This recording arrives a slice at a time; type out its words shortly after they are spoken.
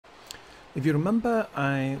If you remember,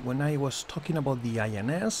 when I was talking about the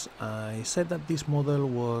INS, I said that this model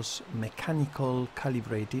was mechanical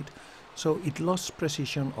calibrated, so it lost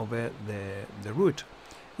precision over the route.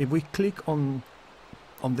 If we click on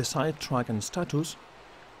the sidetrack and status,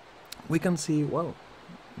 we can see, well,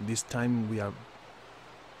 this time we are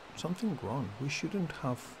something wrong. We shouldn't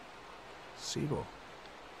have 0.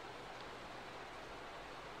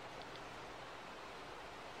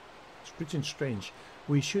 It's pretty strange.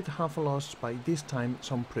 We should have lost by this time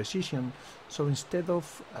some precision, so instead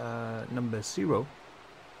of number 0,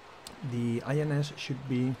 the INS should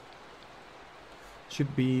be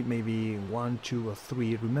maybe 1, 2 or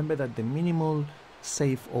 3. Remember that the minimal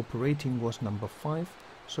safe operating was number 5,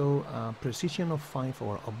 so precision of 5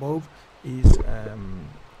 or above is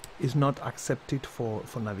not accepted for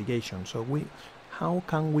navigation. So how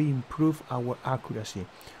can we improve our accuracy?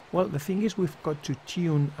 Well, the thing is, we've got to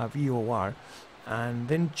tune a VOR, and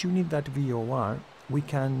then tuning that VOR, we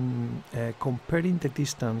can comparing the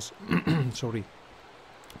distance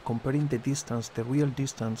comparing the distance, the real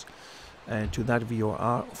distance to that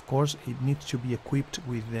VOR. Of course, it needs to be equipped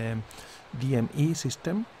with the DME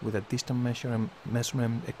system, with a distance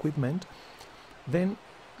measurement equipment. Then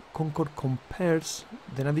Concorde compares,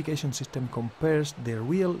 the navigation system compares the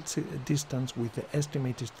real distance with the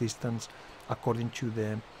estimated distance according to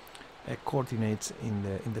the coordinates in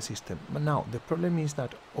the system. But now the problem is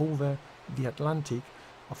that over the Atlantic,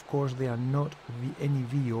 of course, there are not any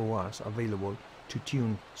VORs available to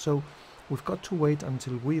tune, so we've got to wait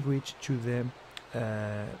until we reach to the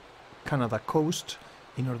Canada coast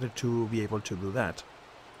in order to be able to do that.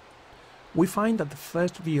 We find that the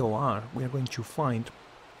first VOR we are going to find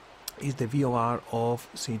is the VOR of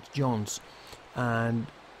St. John's, and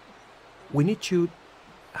we need to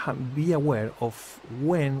be aware of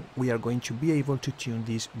when we are going to be able to tune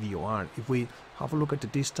this VOR. If we have a look at the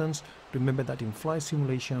distance, remember that in flight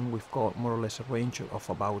simulation we've got more or less a range of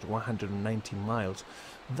about 190 miles.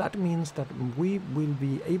 That means that we will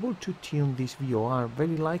be able to tune this VOR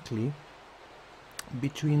very likely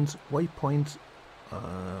between waypoints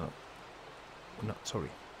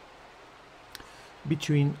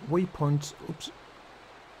between waypoints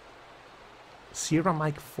Sierra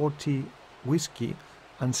Mike 40 whiskey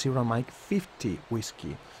and Sierra Mike 50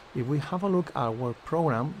 whiskey. If we have a look at our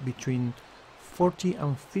program, between 40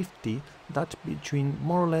 and 50, that's between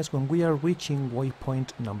more or less when we are reaching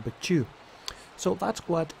waypoint number 2. So that's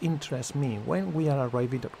what interests me. When we are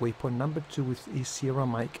arriving at waypoint number 2 with Sierra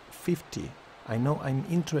Mike 50, I know I'm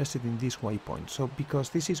interested in this waypoint. So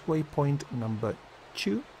because this is waypoint number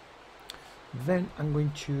 2, then I'm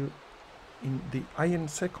going to, in the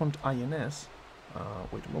second INS,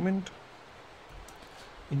 wait a moment.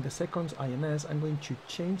 In the second INS, I'm going to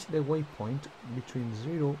change the waypoint between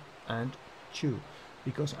 0 and 2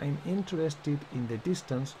 because I'm interested in the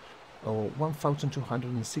distance of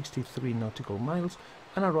 1,263 nautical miles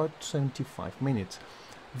and around 75 minutes.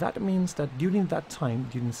 That means that during that time,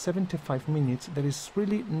 during 75 minutes, there is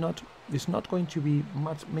really not going to be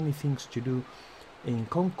many things to do in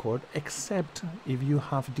Concorde, except if you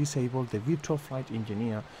have disabled the virtual flight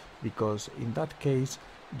engineer, because in that case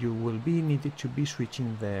you will be needed to be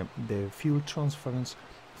switching the fuel transference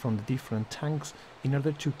from the different tanks in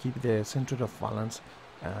order to keep the center of balance,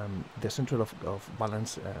 the center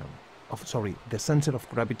of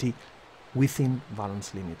gravity within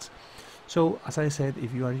balance limits. So as I said,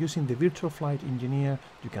 if you are using the virtual flight engineer,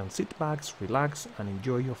 you can sit back, relax and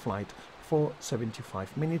enjoy your flight for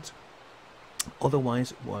 75 minutes.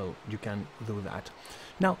 Otherwise, well, you can do that.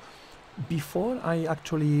 Now, before I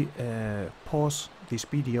actually pause this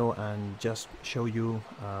video and just show you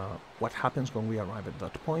what happens when we arrive at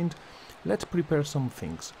that point, let's prepare some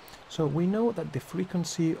things. So we know that the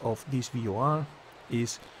frequency of this VOR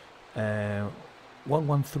is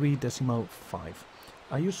 113.5.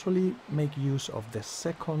 I usually make use of the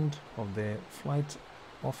second of the flight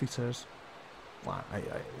officers. Well, I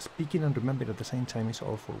speaking and remember at the same time is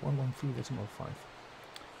awful. 113.5.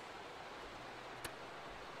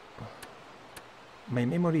 My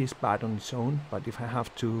memory is bad on its own, but if I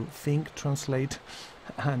have to think, translate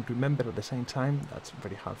and remember at the same time, that's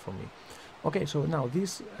very hard for me. Okay, so now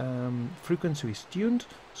this frequency is tuned,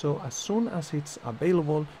 so as soon as it's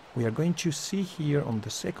available, we are going to see here on the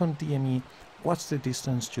second DME what's the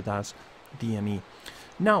distance to that DME.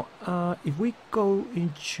 Now, if we go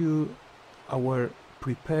into our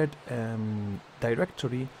prepared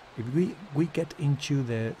directory, if we get into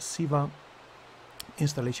the SIVA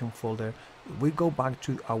installation folder, we go back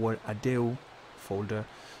to our ADEO folder.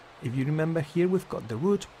 If you remember, here we've got the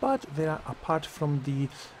root, but there are, apart from the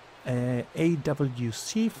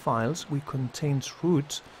AWC files, which contains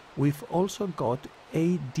routes, we've also got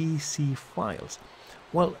ADC files.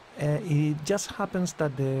 Well, it just happens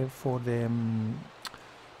that for the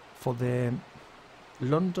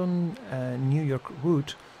London New York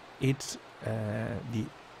route, it's the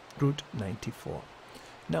route 94.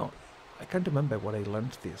 Now, I can't remember what I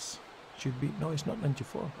learned this. Should be, no, it's not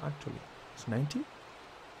 94 actually. It's 90?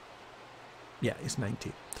 Yeah, it's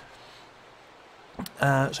 90.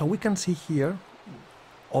 So we can see here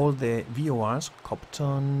all the VORs,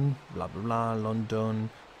 Copton, blah blah blah,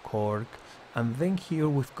 London, Cork, and then here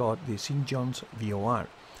we've got the St. John's VOR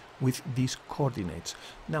with these coordinates.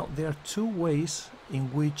 Now there are two ways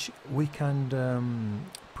in which we can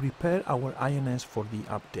prepare our INS for the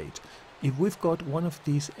update. If we've got one of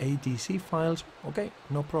these ADC files, okay,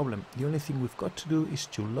 no problem. The only thing we've got to do is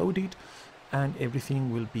to load it and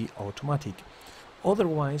everything will be automatic.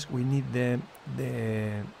 Otherwise, we need the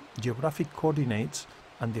geographic coordinates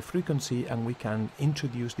and the frequency, and we can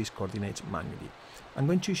introduce these coordinates manually. I'm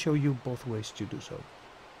going to show you both ways to do so.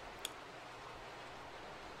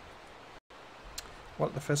 Well,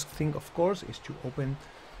 the first thing, of course, is to open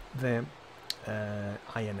the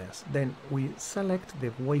INS. Then we select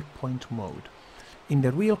the waypoint mode. In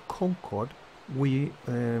the real Concorde, the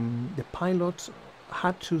pilots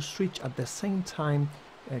had to switch at the same time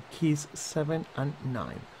keys 7 and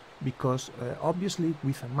 9, because obviously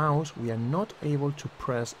with a mouse we are not able to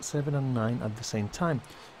press 7 and 9 at the same time.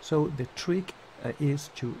 So the trick is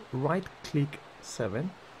to right click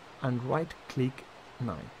 7 and right click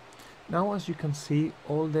 9. Now, as you can see,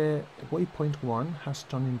 all the waypoint 1 has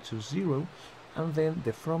turned into 0, and then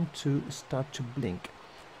the from 2 start to blink.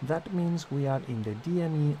 That means we are in the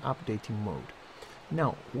DME updating mode.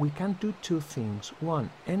 Now we can do two things.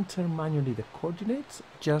 One, enter manually the coordinates,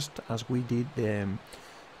 just as we did the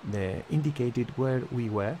indicated where we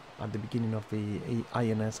were at the beginning of the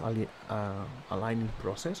INS aligning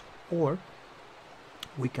process, or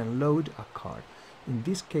we can load a card. In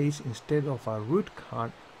this case, instead of a route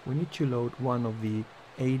card, we need to load one of the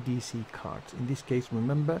ADC cards. In this case,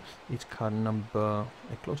 remember, it's card number,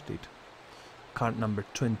 I closed it, card number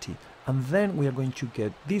 20, and then we are going to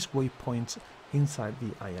get these waypoints inside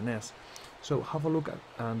the INS. So have a look at,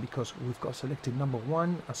 because we've got selected number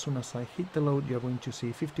 1, as soon as I hit the load, you're going to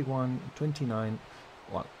see 51, 29,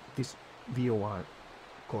 well, this VOR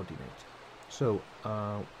coordinate. So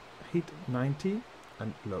hit 90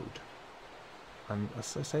 and load. And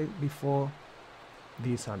as I said before,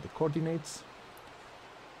 these are the coordinates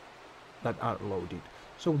that are loaded.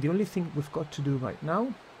 So the only thing we've got to do right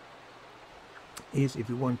now is, if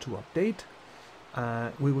we want to update,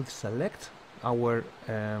 we will select our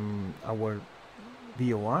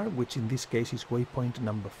VOR, which in this case is waypoint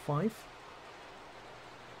number 5,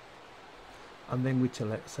 and then we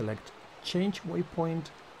select change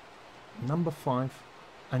waypoint number 5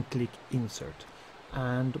 and click insert.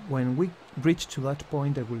 And when we reach to that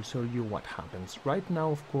point, I will show you what happens. Right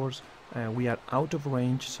now, of course, we are out of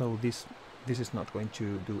range, so this is not going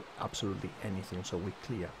to do absolutely anything, so we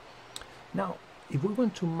clear. Now, if we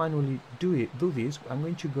want to manually do this, I'm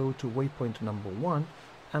going to go to waypoint number 1,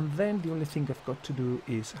 and then the only thing I've got to do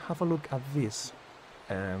is have a look at this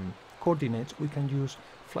coordinates. We can use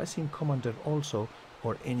FlySync Commander also,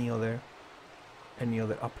 or any other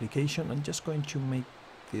application. I'm just going to make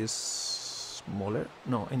this smaller.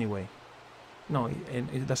 No, anyway, no,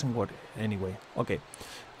 it doesn't work anyway. Okay,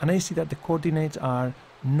 and I see that the coordinates are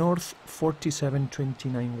north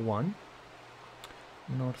 4729.1,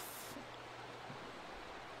 north.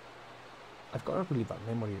 I've got a really bad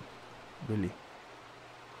memory, really.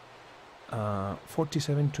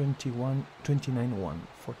 4729.1,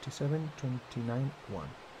 4729.1,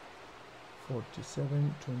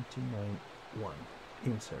 4729.1,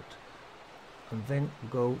 insert, and then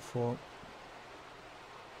go for,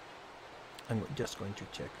 I'm just going to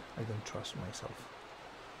check, I don't trust myself,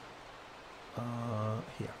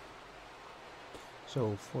 here.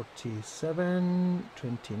 So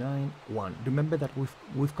 4729.1. Remember that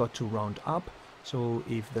we've got to round up. So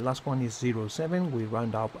if the last one is 07, we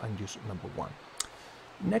round up and use number 1.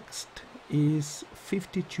 Next is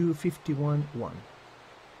 5251.1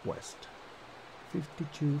 west.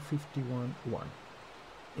 5251.1.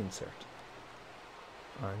 Insert.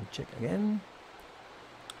 And check again.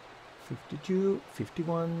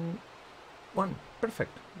 5251.1.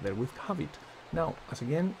 Perfect. There we have it. Now, as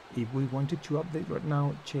again, if we wanted to update right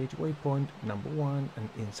now, change waypoint number 1 and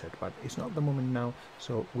insert, but it's not the moment now,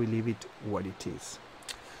 so we leave it what it is.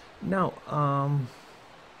 Now,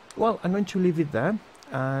 well, I'm going to leave it there,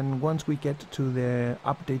 and once we get to the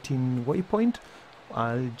updating waypoint,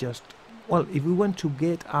 I'll just well, if we want to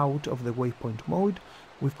get out of the waypoint mode,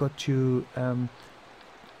 we've got to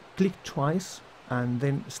click twice and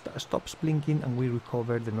then stops blinking, and we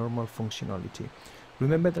recover the normal functionality.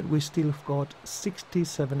 Remember that we still have got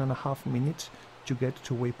 67.5 minutes to get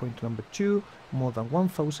to waypoint number 2, more than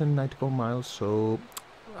 1,000 nautical miles, so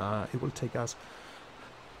it will take us.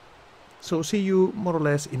 So see you more or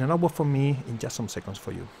less in an hour for me, in just some seconds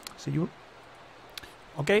for you. See you.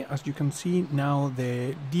 Okay, as you can see now,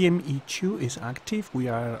 the DME2 is active. We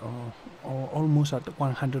are almost at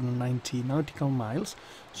 190 nautical miles,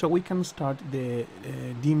 so we can start the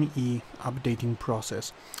DME updating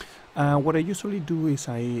process. What I usually do is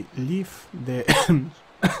I leave the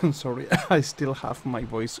sorry, I still have my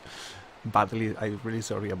voice badly. I'm really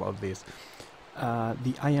sorry about this.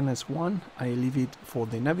 The INS1, I leave it for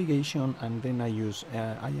the navigation, and then I use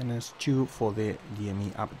INS2 for the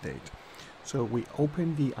DME update. So we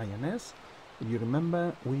open the INS. If you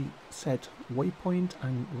remember, we set waypoint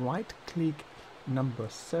and right click number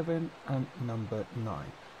 7 and number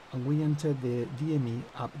 9, and we enter the DME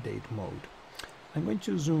update mode. I'm going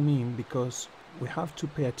to zoom in because we have to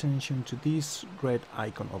pay attention to this red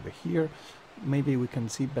icon over here. Maybe we can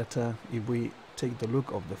see better if we take the look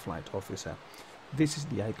of the flight officer. This is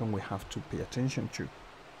the icon we have to pay attention to.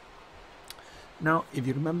 Now, if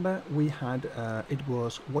you remember, we had it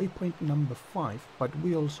was waypoint number 5, but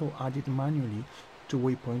we also added manually to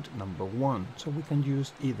waypoint number 1, so we can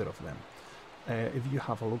use either of them. If you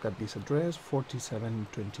have a look at this address,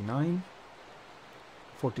 4729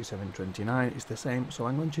 is the same, so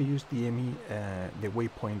I'm going to use DME the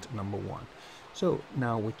waypoint number 1. So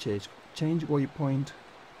now we change waypoint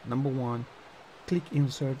number 1, click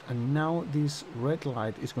insert, and now this red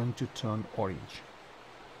light is going to turn orange.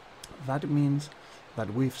 That means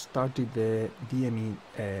that we've started the DME,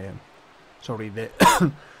 the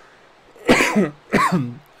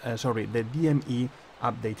DME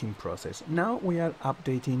updating process. Now we are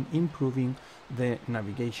updating, improving the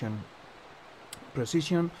navigation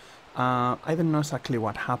precision. I don't know exactly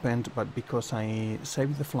what happened, but because I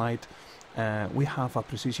saved the flight, we have a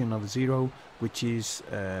precision of 0, which is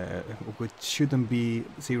which shouldn't be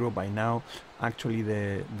 0 by now. Actually,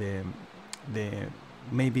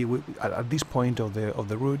 maybe at this point of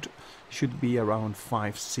the route should be around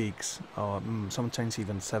 5, 6, or sometimes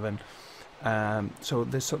even 7. So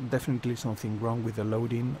there's definitely something wrong with the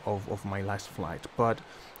loading of my last flight. But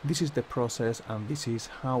this is the process, and this is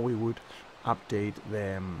how we would update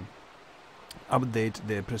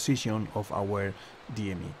the precision of our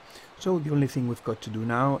DME. So the only thing we've got to do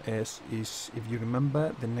now is if you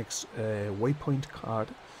remember, the next waypoint card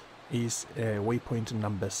is waypoint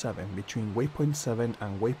number 7. Between waypoint 7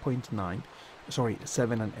 and waypoint 9, sorry,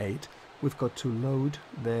 7 and 8, we've got to load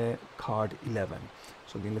the card 11.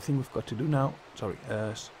 So the only thing we've got to do now, sorry,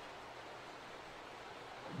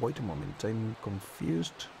 wait a moment, I'm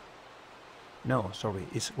confused. No, sorry,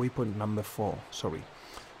 it's waypoint number 4, sorry.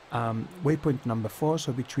 Waypoint number 4,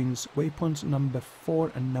 so between waypoints number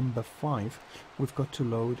 4 and number 5, we've got to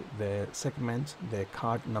load the segment, the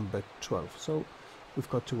card number 12. So we've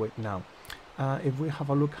got to wait now. If we have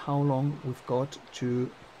a look how long we've got to,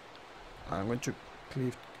 I'm going to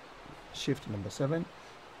click shift number 7.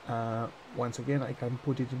 Once again, I can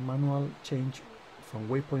put it in manual, change from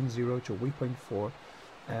waypoint 0 to waypoint 4.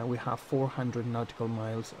 We have 400 nautical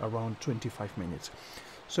miles, around 25 minutes.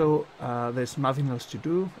 So there's nothing else to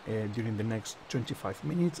do during the next 25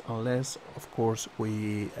 minutes, unless, of course,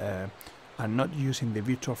 we are not using the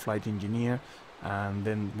virtual flight engineer, and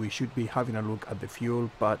then we should be having a look at the fuel,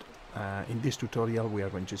 but in this tutorial we are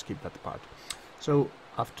going to skip that part. So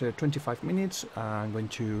after 25 minutes I'm going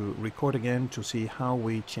to record again to see how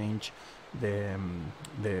we change the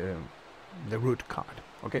route card.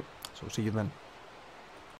 Okay, so see you then.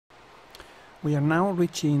 We are now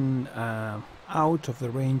reaching out of the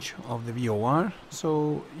range of the VOR.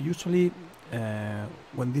 So usually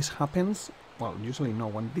when this happens, well, usually no,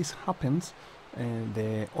 when this happens,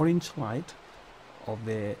 the orange light of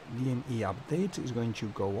the DME update is going to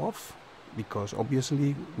go off, because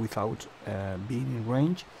obviously without being in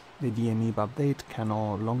range, the DME update can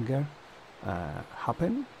no longer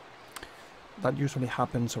happen. That usually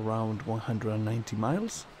happens around 190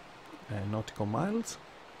 miles, nautical miles.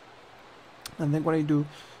 And then what I do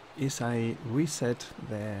is I reset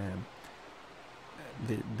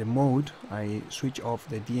the mode. I switch off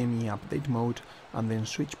the DME update mode and then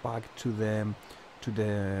switch back to the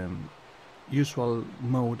usual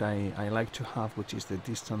mode I like to have, which is the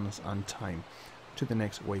distance and time to the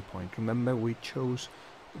next waypoint. Remember, we chose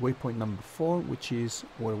waypoint number 4, which is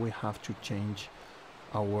where we have to change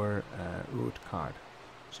our route card.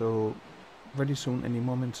 So very soon, any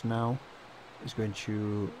moment now, is going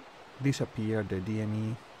to disappear, the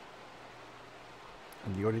DME,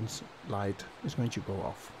 and the orange light is going to go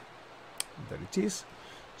off. There it is.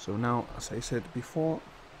 So now, as I said before,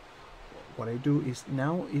 what I do is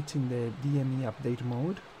now it's in the DME update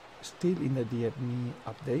mode, still in the DME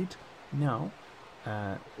update. Now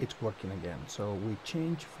it's working again. So we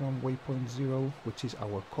change from waypoint 0, which is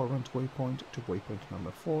our current waypoint, to waypoint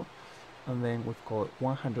number 4, and then we've got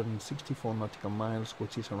 164 nautical miles,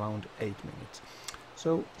 which is around 8 minutes.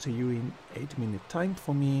 So see you in 8-minute time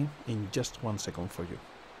for me, in just 1 second for you.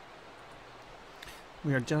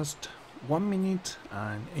 We are just 1 minute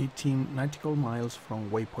and 18 nautical miles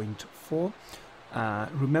from waypoint 4.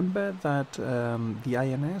 Remember that the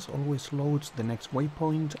INS always loads the next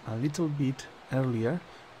waypoint a little bit earlier,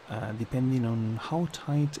 depending on how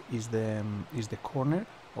tight is the corner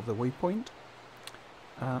of the waypoint.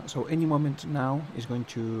 So any moment now is going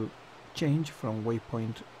to change from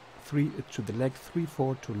waypoint 3 to the leg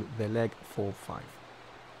 3-4 to the leg 4-5.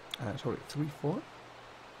 Sorry, 3-4.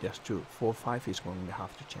 Just to 4-5 is going to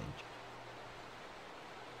have to change.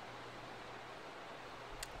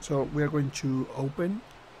 So we are going to open.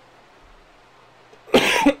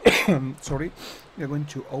 Sorry, we are going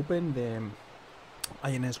to open the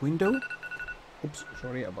INS window. Oops,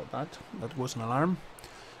 sorry about that. That was an alarm.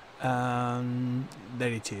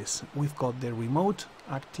 There it is. We've got the remote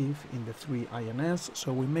active in the 3 INS,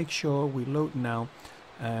 so we make sure we load now.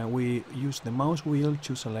 We use the mouse wheel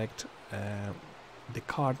to select the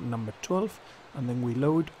card number 12, and then we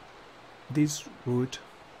load this route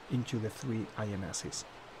into the 3 INSs.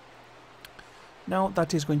 Now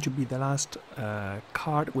that is going to be the last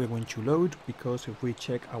card we're going to load, because if we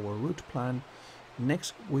check our route plan,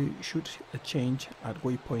 next we should change at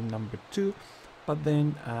waypoint number 2. But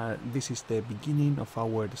then this is the beginning of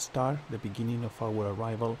our start, the beginning of our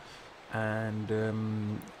arrival, and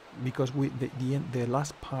because the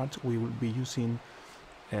last part we will be using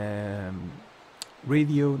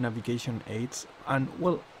radio navigation aids, and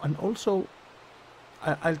also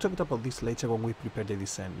I'll talk about this later when we prepare the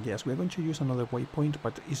descent. Yes, we're going to use another waypoint,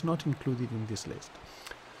 but it's not included in this list.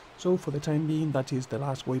 So for the time being, that is the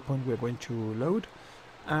last waypoint we're going to load,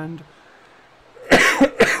 and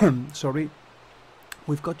sorry,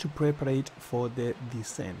 we've got to prepare for the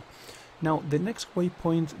descent. Now the next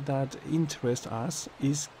waypoint that interests us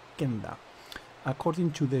is Kenda.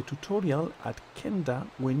 According to the tutorial, at Kenda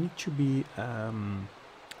we need to be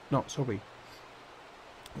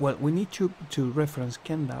we need to reference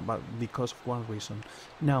Kenda, but because of one reason.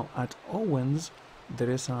 Now at Owens there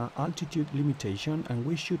is an altitude limitation, and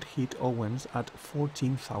we should hit Owens at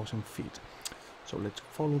 14,000 feet. So let's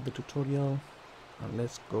follow the tutorial and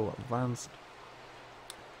let's go advanced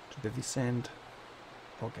to the descent.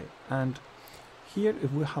 Okay, and here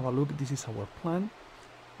if we have a look, this is our plan.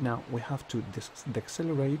 Now we have to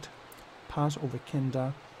decelerate, pass over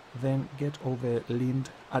Kenda, then get over Lind,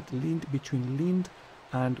 at Lind, between Lind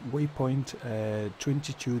and waypoint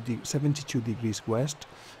 72 degrees west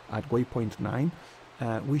at waypoint 9.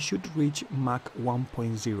 We should reach Mach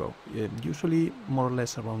 1.0, usually more or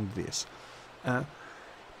less around this.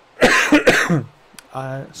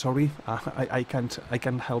 Sorry, I can't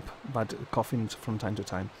help but coughing from time to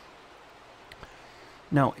time.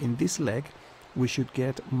 Now in this leg we should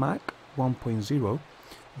get Mach 1.0,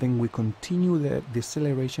 then we continue the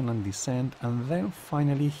deceleration and descent, and then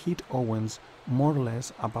finally hit Owens more or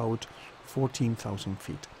less about 14,000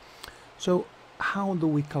 feet. So how do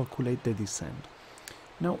we calculate the descent?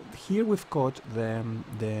 Now here we've got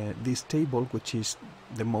this table, which is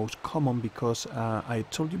the most common, because I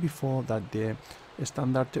told you before that the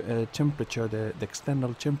standard temperature, the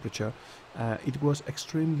external temperature, it was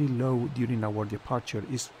extremely low during our departure.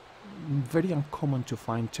 It's very uncommon to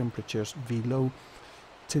find temperatures below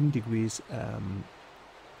 10 degrees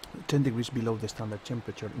below the standard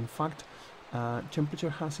temperature. In fact,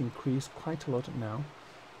 temperature has increased quite a lot now,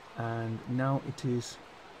 and now it is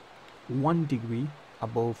 1 degree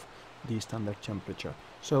above the standard temperature.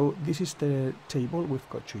 So this is the table we've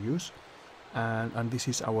got to use, and this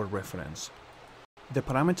is our reference. The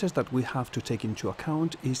parameters that we have to take into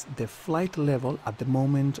account is the flight level at the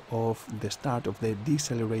moment of the start of the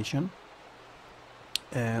deceleration.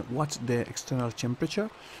 What's the external temperature?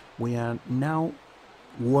 We are now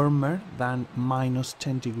warmer than minus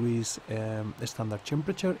 10 degrees standard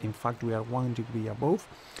temperature. In fact, we are 1 degree above.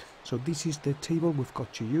 So this is the table we've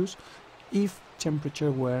got to use. If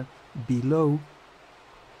temperature were below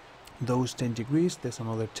those 10 degrees, there's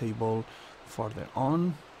another table further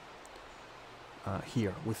on.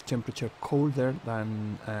 Here with temperature colder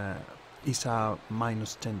than is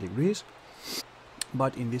minus 10 degrees,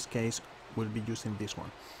 but in this case we'll be using this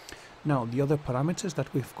one. Now, the other parameters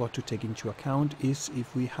that we've got to take into account is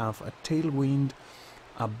if we have a tailwind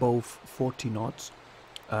above 40 knots,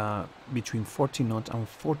 between 40 knots and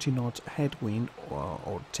 40 knots headwind,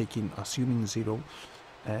 or assuming 0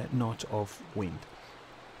 knot of wind.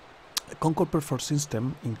 The Concorde Perforce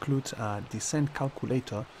system includes a descent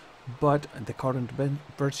calculator, but the current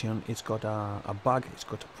version it's got a bug, it's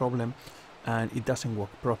got a problem, and it doesn't work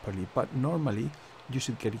properly. But normally you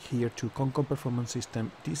should get here to Concorde Performance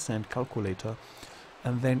System descent calculator,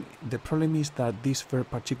 and then the problem is that this very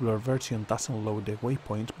particular version doesn't load the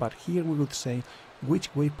waypoint. But here we would say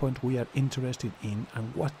which waypoint we are interested in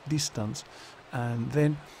and what distance, and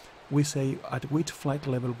then we say at which flight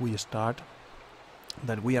level we start,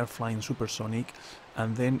 that we are flying supersonic,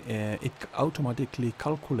 and then it automatically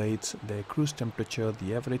calculates the cruise temperature,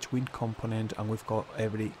 the average wind component, and we've got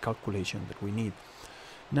every calculation that we need.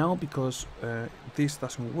 Now, because this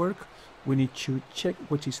doesn't work, we need to check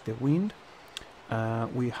what is the wind.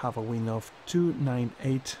 We have a wind of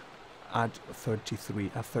 298 at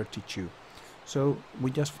 32. So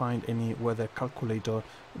we just find any weather calculator.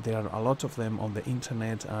 There are a lot of them on the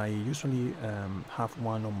internet. I usually have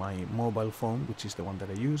one on my mobile phone, which is the one that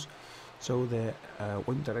I use. So the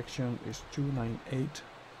wind direction is 298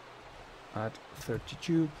 at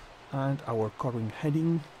 32, and our current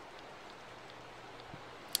heading,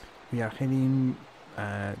 we are heading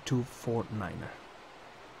 249er.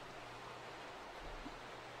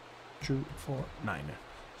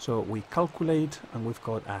 So we calculate, and we've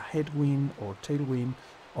got a headwind or tailwind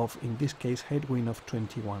of, in this case, headwind of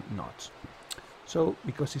 21 knots. So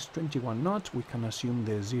because it's 21 knots, we can assume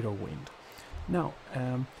the 0 wind. Now,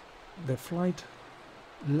 the flight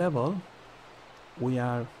level, we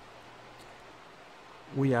are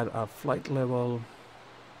at flight level,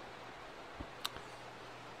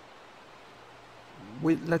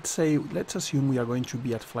 let's assume we are going to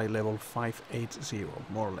be at flight level 580,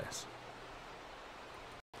 more or less.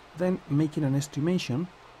 Then, making an estimation,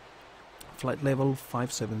 flight level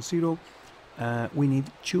 570, we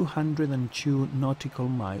need 202 nautical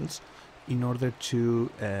miles in order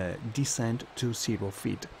to descend to 0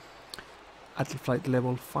 feet. At flight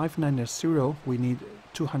level 590, we need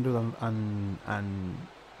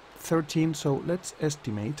 213. So let's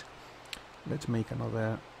estimate that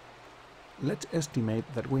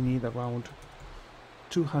we need around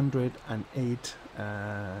 208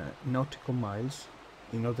 nautical miles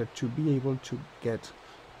in order to be able to get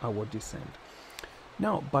our descent.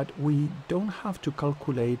 Now, but we don't have to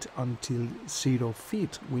calculate until 0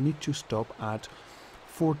 feet. We need to stop at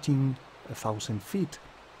 14,000 feet.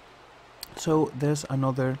 So there's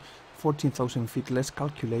another 14,000 feet. Let's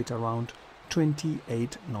calculate around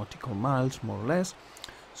 28 nautical miles, more or less.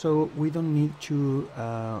 So we don't need to,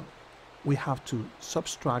 we have to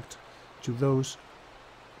subtract to those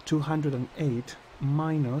 208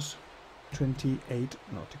 minus 28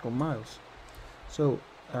 nautical miles. So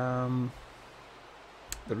the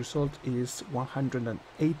result is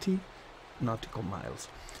 180 nautical miles.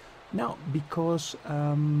 Now, because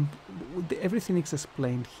everything is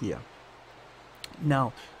explained here.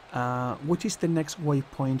 Now, what is the next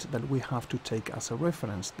waypoint that we have to take as a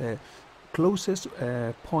reference? The closest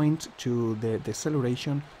point to the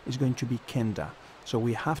deceleration is going to be Kenda. So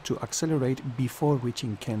we have to accelerate before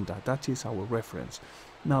reaching Kenda. That is our reference.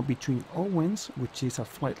 Now, between Owens, which is at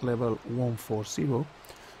flight level 140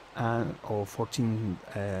 or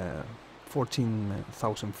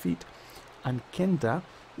 14,000 feet, and Kenda,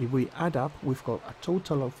 if we add up, we've got a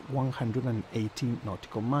total of 118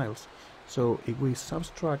 nautical miles. So if we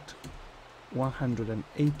subtract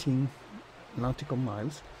 118 nautical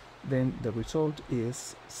miles, then the result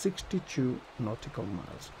is 62 nautical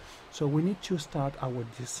miles. So we need to start our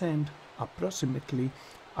descent approximately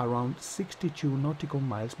around 62 nautical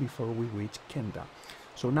miles before we reach Kenda.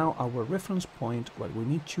 So now our reference point, what we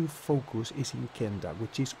need to focus is in Kenda,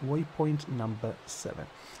 which is waypoint number 7.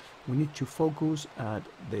 We need to focus at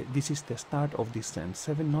this is the start of descent,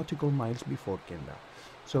 7 nautical miles before Kenda.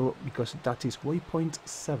 So because that is waypoint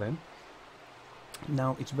 7,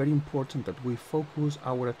 now it's very important that we focus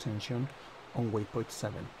our attention on waypoint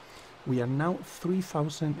 7. We are now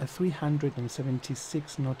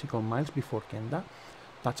 376 nautical miles before Kenda.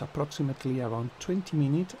 That's approximately around 20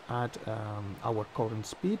 minutes at our current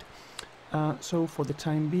speed. So for the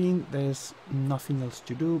time being, there's nothing else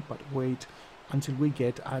to do but wait until we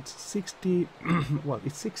get at 60. Well,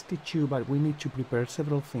 it's 62, but we need to prepare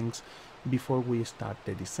several things before we start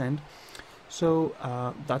the descent. So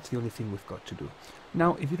that's the only thing we've got to do.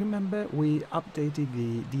 Now, if you remember, we updated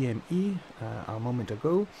the DME a moment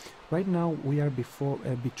ago. Right now we are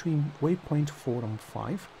between waypoint 4 and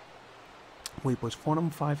 5. waypoints 4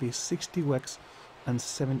 and 5 is 60 west and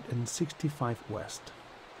 65 west.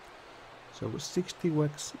 So 60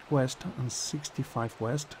 west and 65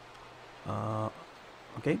 west.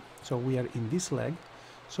 Okay, so we are in this leg.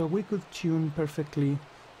 So we could tune perfectly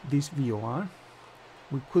this VOR.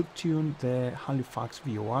 We could tune the Halifax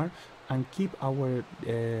VOR and keep our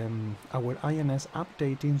INS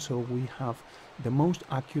updating, so we have the most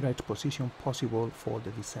accurate position possible for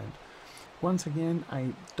the descent. Once again,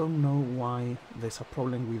 I don't know why there's a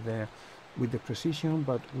problem with the precision,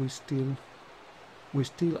 but we still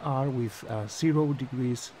are with 0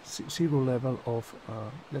 degrees, 0 level of.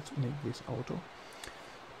 Let's make this auto.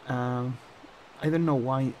 I don't know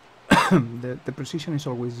why the precision is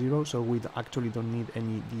always 0, so we actually don't need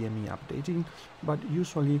any DME updating. But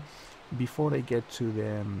usually, before I get to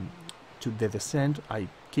the descent, I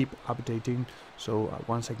keep updating. So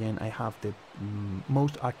once again, I have the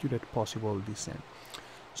most accurate possible descent.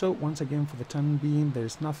 So once again, for the time being, there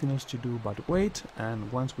is nothing else to do but wait.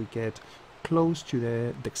 And once we get close to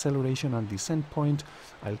the acceleration and descent point,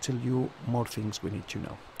 I'll tell you more things we need to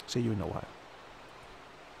know. See you in a while.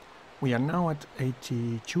 We are now at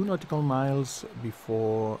 82 nautical miles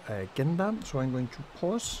before Kenda, so I'm going to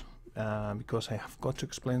pause because I have got to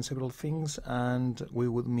explain several things and we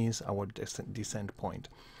would miss our descent point.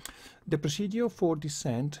 The procedure for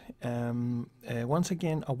descent, once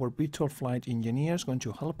again, our virtual flight engineer is going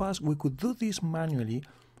to help us. We could do this manually,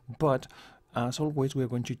 but as always, we're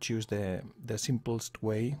going to choose the simplest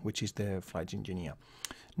way, which is the flight engineer.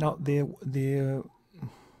 Now, the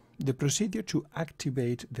procedure to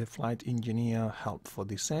activate the flight engineer help for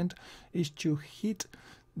descent is to hit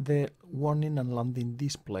the warning and landing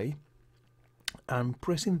display and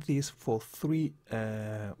pressing this for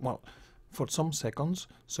for some seconds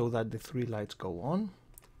so that the 3 lights go on.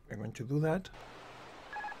 We're going to do that.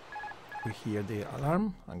 We hear the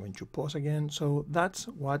alarm. I'm going to pause again. So that's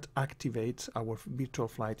what activates our virtual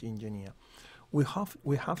flight engineer. We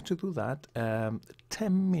have to do that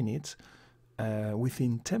 10 minutes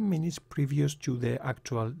within 10 minutes previous to the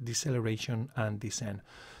actual deceleration and descent.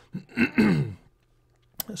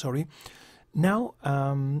 Sorry. Now,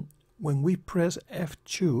 when we press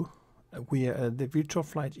F2, the virtual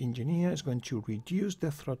flight engineer is going to reduce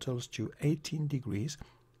the throttles to 18 degrees.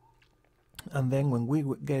 And then when we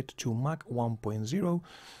get to Mach 1.0,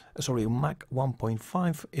 sorry, Mach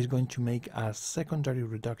 1.5 is going to make a secondary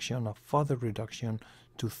reduction, a further reduction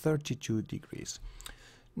to 32 degrees.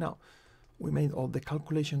 Now, we made all the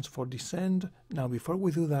calculations for descent. Now, before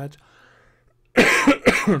we do that,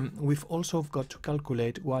 we've also got to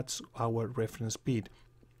calculate what's our reference speed.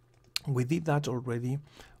 We did that already,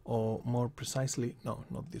 or more precisely, no,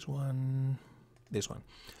 not this one, this one.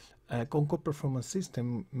 Concorde Performance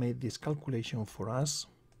System made this calculation for us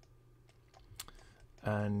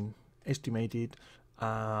and estimated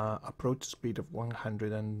approach speed of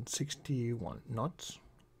 161 knots,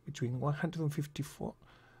 between 154.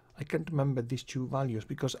 I can't remember these two values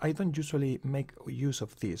because I don't usually make use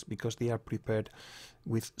of this because they are prepared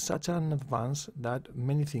with such an advance that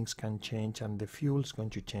many things can change and the fuel is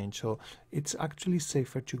going to change. So it's actually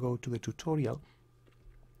safer to go to the tutorial.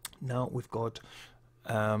 Now we've got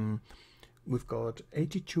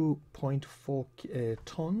 82.4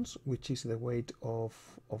 tons, which is the weight of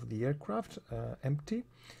the aircraft, empty.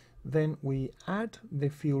 Then we add the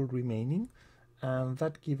fuel remaining, and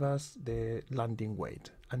that gives us the landing weight.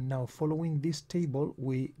 And now, following this table,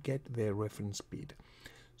 we get the reference speed.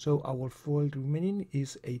 So our fuel remaining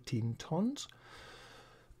is 18 tons.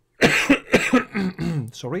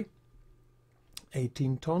 Sorry,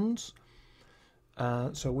 18 tons.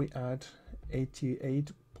 So we add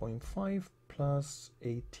 88.5 plus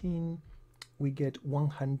 18, we get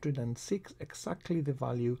 106, exactly the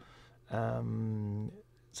value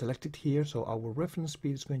selected here. So our reference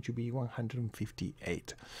speed is going to be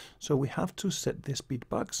 158. So we have to set the speed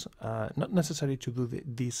box. Not necessary to do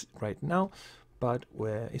this right now, but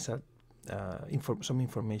it's some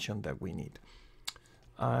information that we need.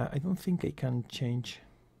 I don't think I can change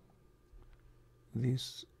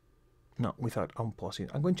this. No, without unpausing.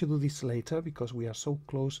 I'm going to do this later because we are so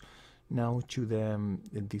close now to the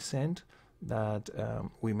descent that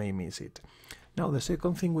we may miss it. Now, the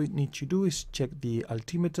second thing we need to do is check the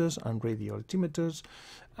altimeters and radio altimeters.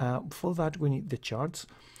 For that, we need the charts.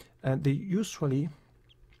 Usually,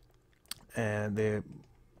 the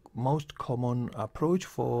most common approach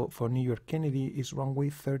for New York Kennedy is runway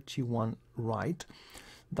 31 right.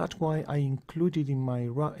 That's why I included in my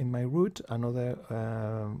route another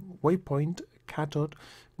waypoint, cathode,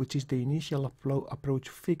 which is the initial approach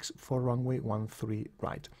fix for runway 13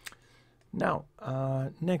 right. Now,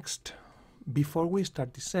 next, before we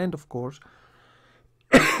start descent, of course,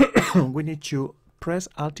 we need to press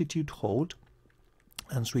altitude hold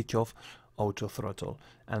and switch off auto throttle,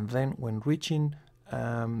 and then when reaching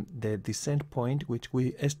the descent point, which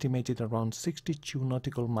we estimated around 62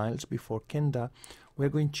 nautical miles before Kenda, we're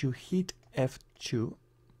going to hit F2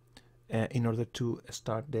 in order to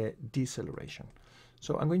start the deceleration.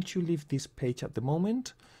 So I'm going to leave this page at the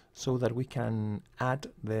moment so that we can add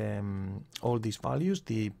the all these values,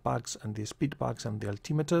 the bugs and the speed bugs and the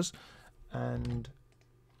altimeters, and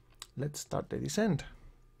let's start the descent.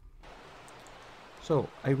 So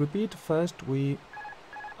I repeat, first we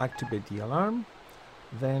activate the alarm,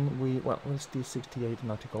 then we'll still 68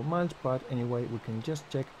 nautical miles, but anyway we can just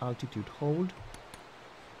check altitude hold.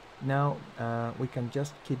 Now we can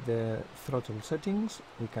just keep the throttle settings,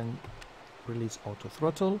 we can release auto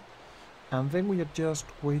throttle, and then we are just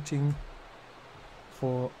waiting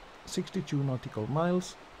for 62 nautical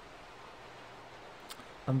miles,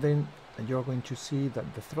 and then you're going to see that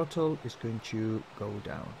the throttle is going to go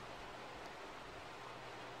down.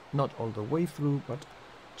 Not all the way through, but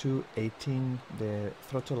to 18, the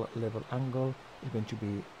throttle level angle is going to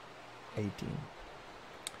be 18.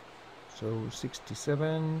 So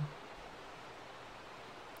 67,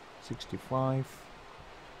 65,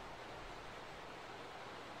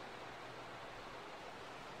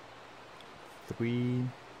 3,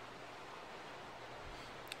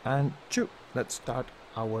 and 2. Let's start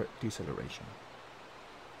our deceleration.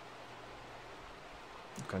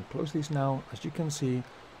 You can close this now. As you can see,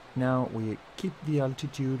 now we keep the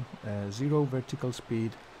altitude, 0 vertical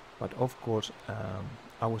speed, but of course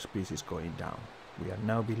our speed is going down. We are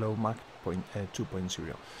now below Mach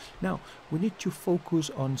 2.0. Now we need to focus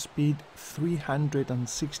on speed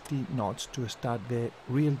 360 knots to start the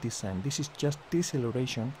real descent. This is just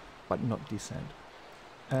deceleration, but not descent.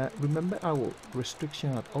 Remember, our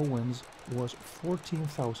restriction at Owens was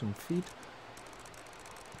 14,000 feet.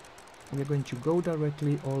 We are going to go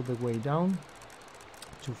directly all the way down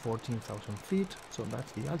to 14,000 feet, so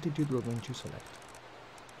that's the altitude we're going to select.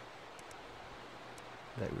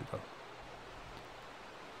 There we go.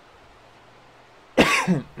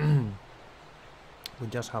 We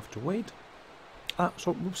just have to wait.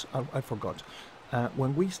 Oops, I forgot.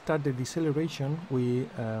 When we start the deceleration, we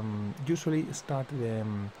usually start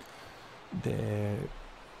the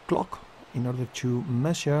clock in order to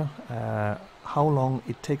measure how long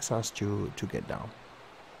it takes us to get down.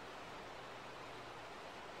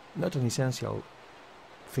 Not an essential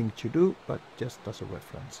thing to do, but just as a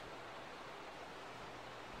reference.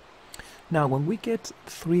 Now when we get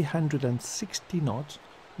 360 knots,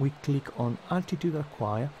 we click on altitude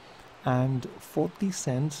acquire, and for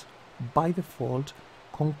descents, by default,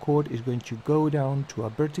 Concorde is going to go down to a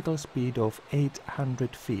vertical speed of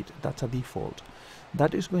 800 feet. That's a default.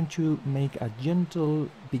 That is going to make a gentle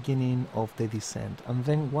beginning of the descent, and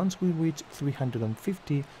then once we reach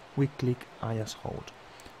 350, we click IS hold.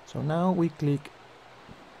 So now we click,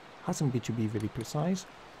 hasn't been to be very precise,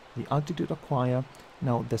 the altitude acquire.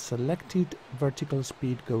 Now the selected vertical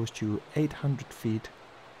speed goes to 800 feet,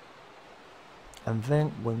 and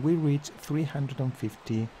then when we reach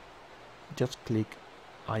 350, just click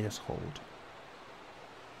IS hold.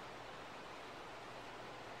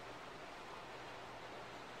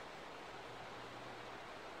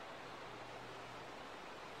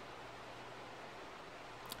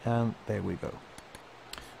 And there we go.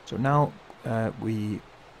 So now we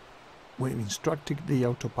instructed the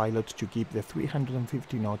autopilot to keep the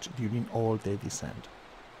 350 knots during all the descent.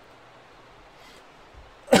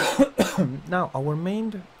 Now our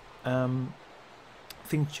main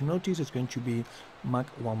thing to notice is going to be Mach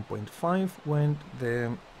 1.5 when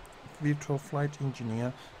the virtual flight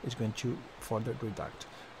engineer is going to further reduct.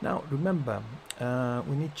 Now remember,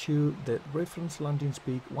 we need to the reference landing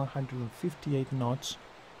speed 158 knots,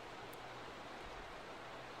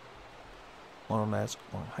 more or less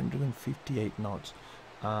 158 knots.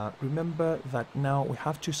 Remember that now we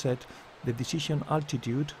have to set the decision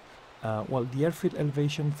altitude, well, the airfield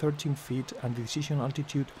elevation 13 feet and the decision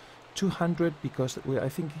altitude 200, because I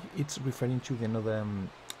think it's referring to the another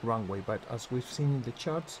runway, but as we've seen in the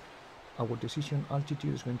charts, our decision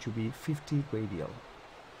altitude is going to be 50 radial.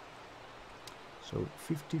 So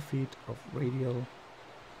 50 feet of radial,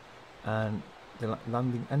 and the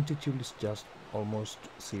landing altitude is just almost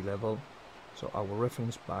sea level, so our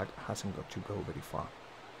reference bag hasn't got to go very far.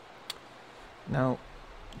 Now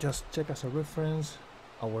just check as a reference,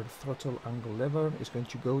 our throttle angle lever is going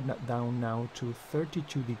to go down now to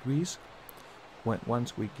 32 degrees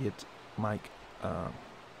once we get Mach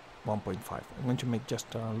 1.5. I'm going to make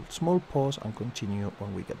just a small pause and continue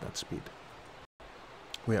when we get that speed.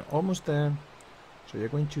 We are almost there, so you're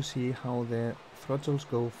going to see how the throttles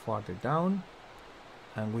go farther down,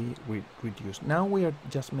 and we reduce. Now we are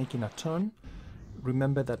just making a turn.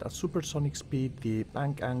 Remember that at supersonic speed the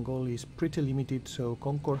bank angle is pretty limited, so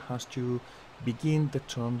Concorde has to begin the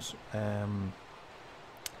turns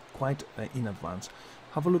quite in advance.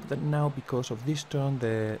 Have a look that now, because of this turn,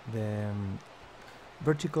 the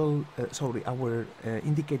vertical, our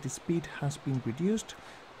indicated speed has been reduced.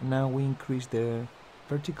 Now we increase the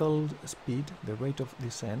vertical speed, the rate of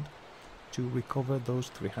descent, to recover those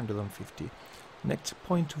 350. Next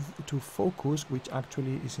point to focus, which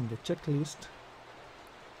actually is in the checklist,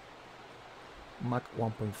 Mach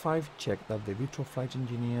 1.5, check that the virtual flight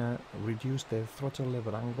engineer reduced the throttle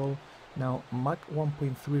lever angle. Now Mach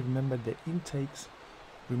 1.3, remember the intakes,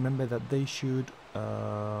 remember that they should,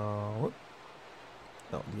 no,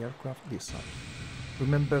 the aircraft this side.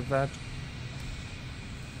 Remember that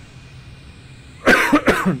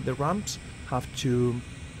the ramps have to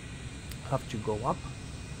go up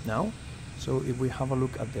now. So if we have a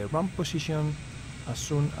look at the ramp position, as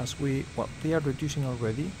soon as we, well, they are reducing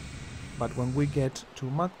already, but when we get to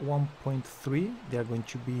Mach 1.3, they are going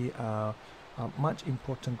to be a much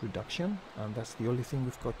important reduction, and that's the only thing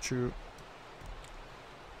we've got to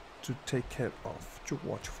take care of, to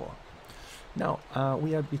watch for. Now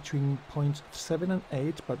we are between points 7 and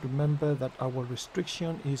 8, but remember that our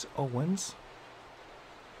restriction is Owens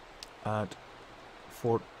at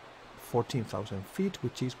 14,000 feet,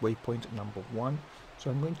 which is waypoint number 1.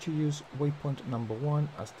 So I'm going to use waypoint number 1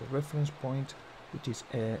 as the reference point, which is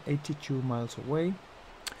 82 miles away.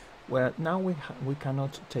 Well, now we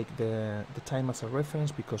cannot take the time as a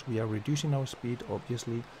reference because we are reducing our speed.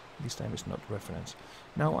 Obviously this time is not reference.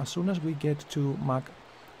 Now as soon as we get to Mach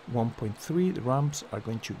 1.3, the ramps are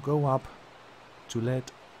going to go up to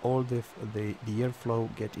let all the airflow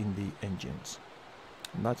get in the engines,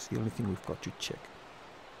 and that's the only thing we've got to check.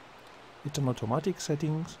 It's an automatic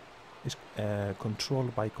settings, is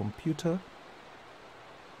controlled by computer.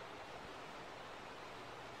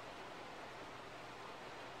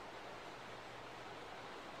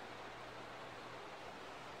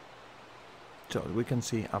 So we can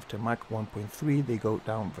see after Mach 1.3 they go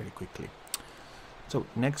down very quickly. So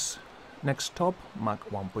next stop, Mach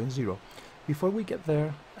 1.0. Before we get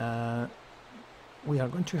there, we are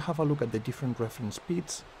going to have a look at the different reference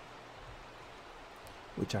speeds,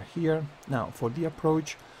 which are here. Now for the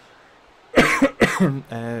approach,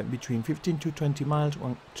 between 15 to 20 miles,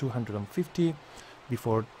 250,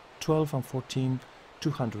 before 12 and 14,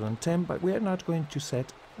 210, but we are not going to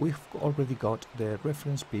set, we've already got the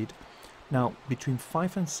reference speed. Now between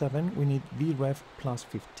 5 and 7 we need VREF plus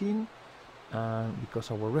 15,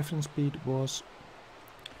 because our reference speed was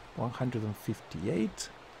 158,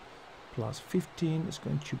 plus 15 is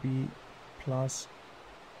going to be plus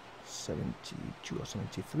 72 or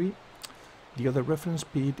 73. The other reference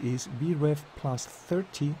speed is VREF plus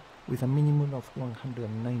 30 with a minimum of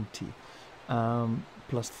 190.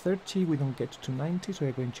 Plus 30 we don't get to 90, so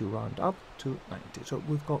we're going to round up to 90. So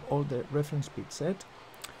we've got all the reference speed set,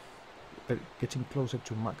 getting closer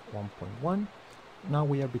to Mach 1.1. Now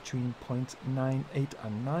we are between points 9, 8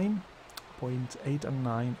 and 9. Points 8 and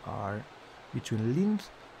 9 are between Linz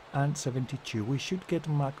and 72. We should get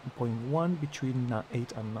Mach 0.1 between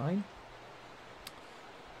 8 and 9.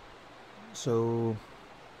 So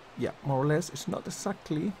yeah, more or less, it's not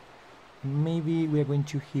exactly, maybe we are going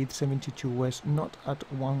to hit 72 west, not at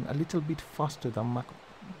one, a little bit faster than Mach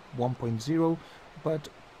 1.0, but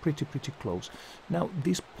pretty close. Now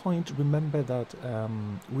this point, remember that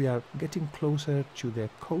we are getting closer to the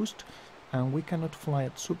coast, and we cannot fly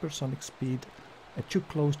at supersonic speed too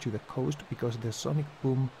close to the coast because the sonic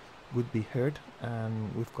boom would be heard,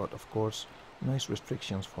 and we've got, of course, noise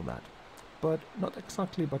restrictions for that. But not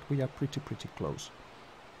exactly, but we are pretty close.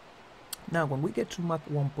 Now when we get to Mach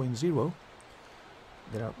 1.0,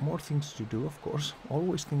 there are more things to do, of course,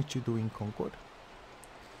 always things to do in Concorde.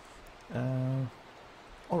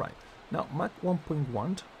 Alright, now Mach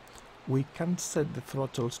 1.1, we can set the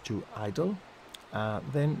throttles to idle.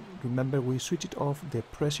 Then remember, we switch it off the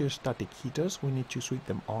pressure static heaters, we need to switch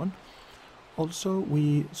them on. Also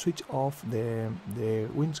we switch off the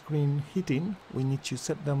windscreen heating, we need to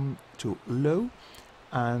set them to low,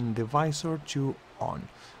 and the visor to on.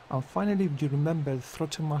 And finally, if you remember, the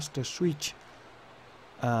throttle master switch,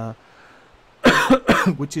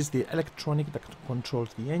 which is the electronic that controls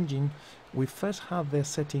the engine, we first have the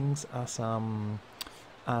settings as I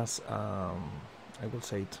will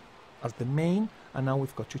say it as the main, and now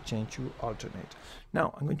we've got to change to alternate.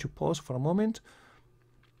 Now I'm going to pause for a moment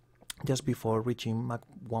just before reaching Mach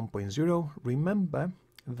 1.0. Remember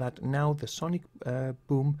that now the sonic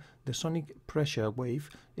boom, the sonic pressure wave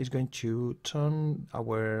is going to turn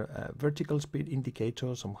our vertical speed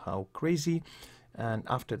indicator somehow crazy, and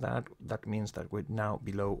after that, that means that we're now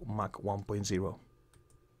below Mach 1.0.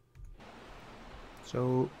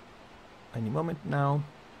 So any moment now,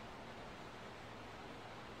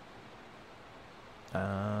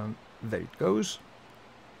 there it goes.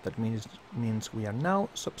 That means we are now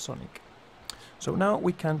subsonic. So now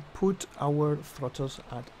we can put our throttles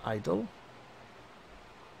at idle.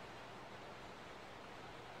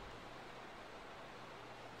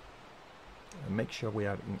 And make sure we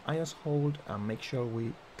are in IS hold, and make sure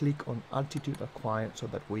we click on altitude acquired so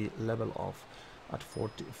that we level off at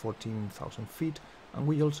 14,000 feet, and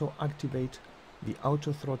we also activate the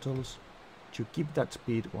auto throttles to keep that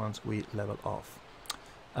speed once we level off.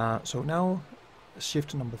 So now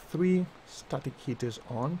shift number 3, static heaters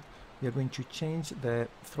on. We are going to change the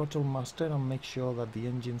throttle master and make sure that the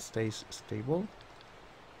engine stays stable.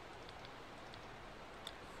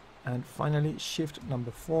 And finally, shift number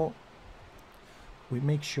 4, we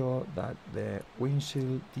make sure that the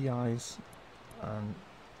windshield, de-ice and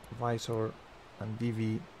visor and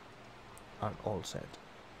DV are all set.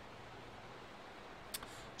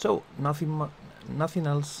 So nothing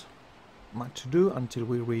else much to do until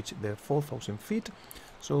we reach the 4,000 feet.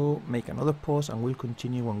 So make another pause and we'll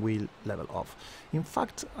continue when we level off. In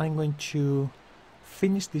fact, I'm going to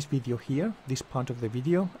finish this video here, this part of the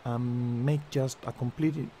video, and make just a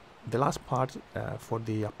the last part for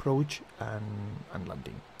the approach and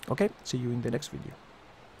landing. Okay, see you in the next video.